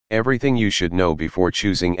Everything you should know before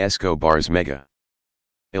choosing Esco Bars Mega.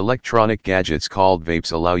 Electronic gadgets called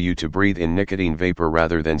vapes allow you to breathe in nicotine vapor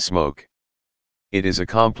rather than smoke. It is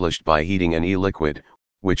accomplished by heating an e-liquid,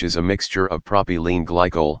 which is a mixture of propylene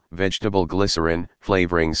glycol, vegetable glycerin,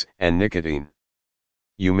 flavorings, and nicotine.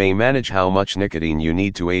 You may manage how much nicotine you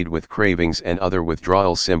need to aid with cravings and other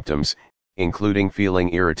withdrawal symptoms, including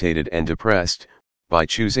feeling irritated and depressed, by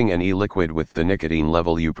choosing an e-liquid with the nicotine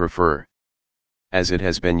level you prefer. As it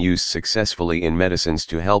has been used successfully in medicines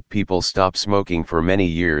to help people stop smoking for many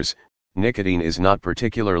years, nicotine is not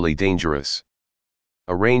particularly dangerous.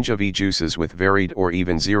 A range of e-juices with varied or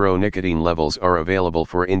even zero nicotine levels are available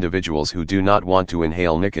for individuals who do not want to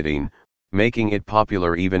inhale nicotine, making it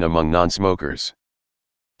popular even among non-smokers.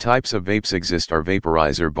 Types of vapes exist are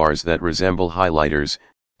vaporizer bars that resemble highlighters,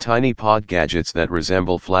 tiny pod gadgets that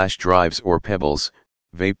resemble flash drives or pebbles,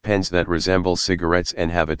 vape pens that resemble cigarettes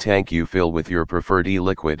and have a tank you fill with your preferred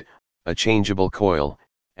e-liquid, a changeable coil,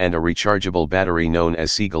 and a rechargeable battery known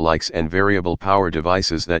as Seagalikes, and variable power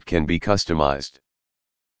devices that can be customized.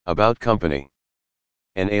 About company.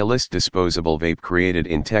 An A-list disposable vape created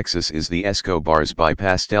in Texas is the Esco Bars by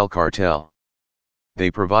Pastel Cartel.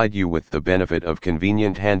 They provide you with the benefit of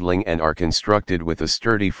convenient handling and are constructed with a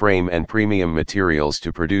sturdy frame and premium materials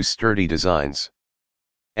to produce sturdy designs.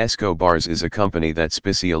 Esco Bars is a company that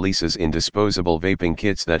specializes in disposable vaping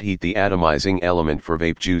kits that heat the atomizing element for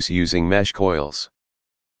vape juice using mesh coils.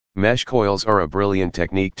 Mesh coils are a brilliant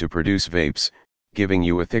technique to produce vapes, giving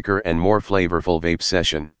you a thicker and more flavorful vape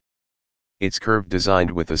session. It's curved, designed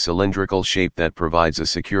with a cylindrical shape that provides a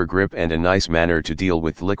secure grip and a nice manner to deal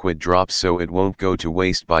with liquid drops so it won't go to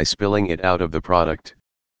waste by spilling it out of the product.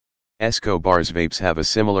 Esco Bars vapes have a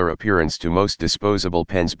similar appearance to most disposable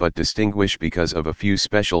pens but distinguish because of a few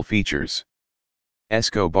special features.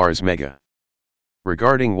 Esco Bars Mega.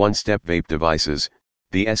 Regarding one-step vape devices,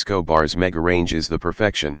 the Esco Bars Mega range is the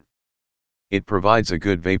perfection. It provides a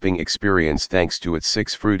good vaping experience thanks to its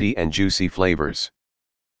 6 fruity and juicy flavors.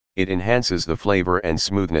 It enhances the flavor and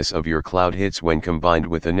smoothness of your cloud hits when combined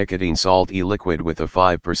with a nicotine salt e-liquid with a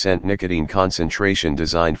 5% nicotine concentration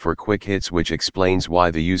designed for quick hits, which explains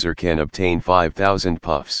why the user can obtain 5,000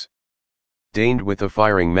 puffs. Deined with a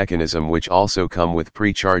firing mechanism which also come with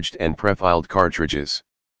pre-charged and pre-filled cartridges.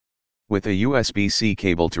 With a USB-C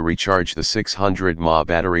cable to recharge the 600 mAh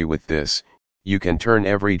battery. With this, you can turn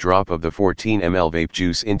every drop of the 14 ml vape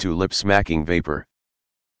juice into lip-smacking vapor.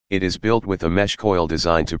 It is built with a mesh coil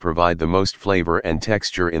designed to provide the most flavor and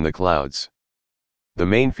texture in the clouds. The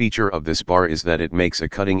main feature of this bar is that it makes a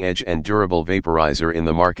cutting-edge and durable vaporizer in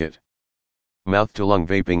the market. Mouth-to-lung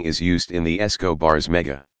vaping is used in the Esco Bars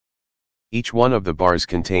Mega. Each one of the bars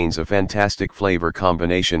contains a fantastic flavor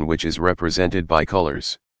combination which is represented by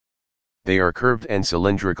colors. They are curved and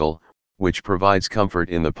cylindrical, which provides comfort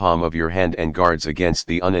in the palm of your hand and guards against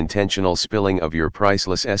the unintentional spilling of your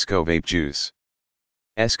priceless Esco vape juice.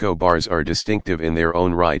 Esco Bars are distinctive in their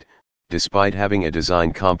own right, despite having a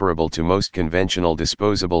design comparable to most conventional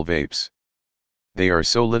disposable vapes. They are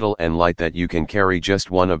so little and light that you can carry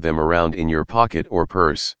just one of them around in your pocket or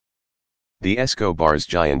purse. The Esco Bars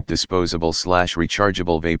giant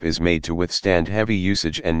disposable/rechargeable vape is made to withstand heavy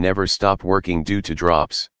usage and never stop working due to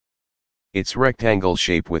drops. Its rectangle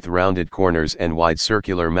shape with rounded corners and wide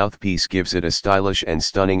circular mouthpiece gives it a stylish and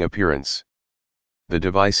stunning appearance. The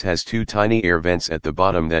device has 2 tiny air vents at the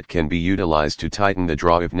bottom that can be utilized to tighten the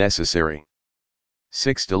draw if necessary.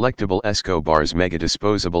 6 delectable Esco Bars Mega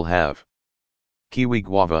disposable have Kiwi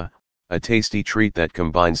Guava, a tasty treat that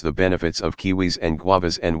combines the benefits of kiwis and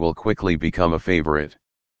guavas and will quickly become a favorite.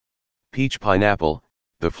 Peach Pineapple,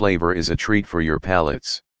 the flavor is a treat for your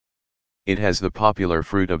palates. It has the popular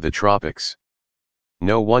fruit of the tropics.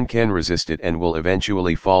 No one can resist it and will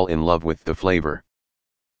eventually fall in love with the flavor.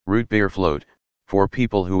 Root Beer Float. For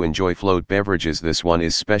people who enjoy float beverages, this one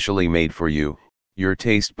is specially made for you. Your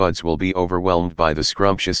taste buds will be overwhelmed by the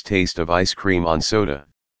scrumptious taste of ice cream on soda.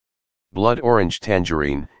 Blood Orange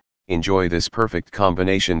Tangerine. Enjoy this perfect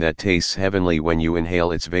combination that tastes heavenly when you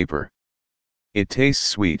inhale its vapor. It tastes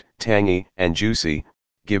sweet, tangy, and juicy,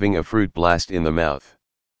 giving a fruit blast in the mouth.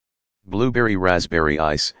 Blueberry Raspberry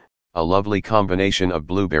Ice. A lovely combination of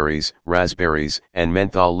blueberries, raspberries, and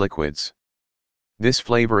menthol liquids. This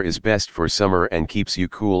flavor is best for summer and keeps you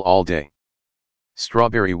cool all day.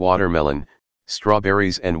 Strawberry Watermelon.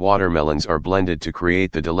 Strawberries and watermelons are blended to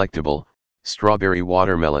create the delectable strawberry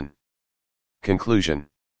watermelon. Conclusion.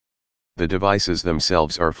 The devices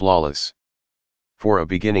themselves are flawless. For a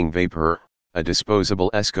beginning vaper, a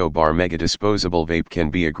disposable Esco Bar Mega disposable vape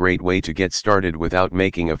can be a great way to get started without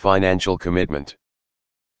making a financial commitment.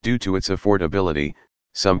 Due to its affordability,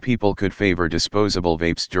 Some people could favor disposable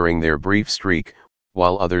vapes during their brief streak,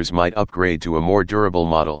 while others might upgrade to a more durable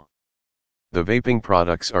model. The vaping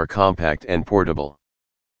products are compact and portable.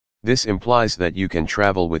 This implies that you can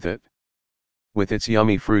travel with it. With its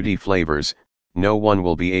yummy fruity flavors, no one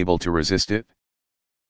will be able to resist it.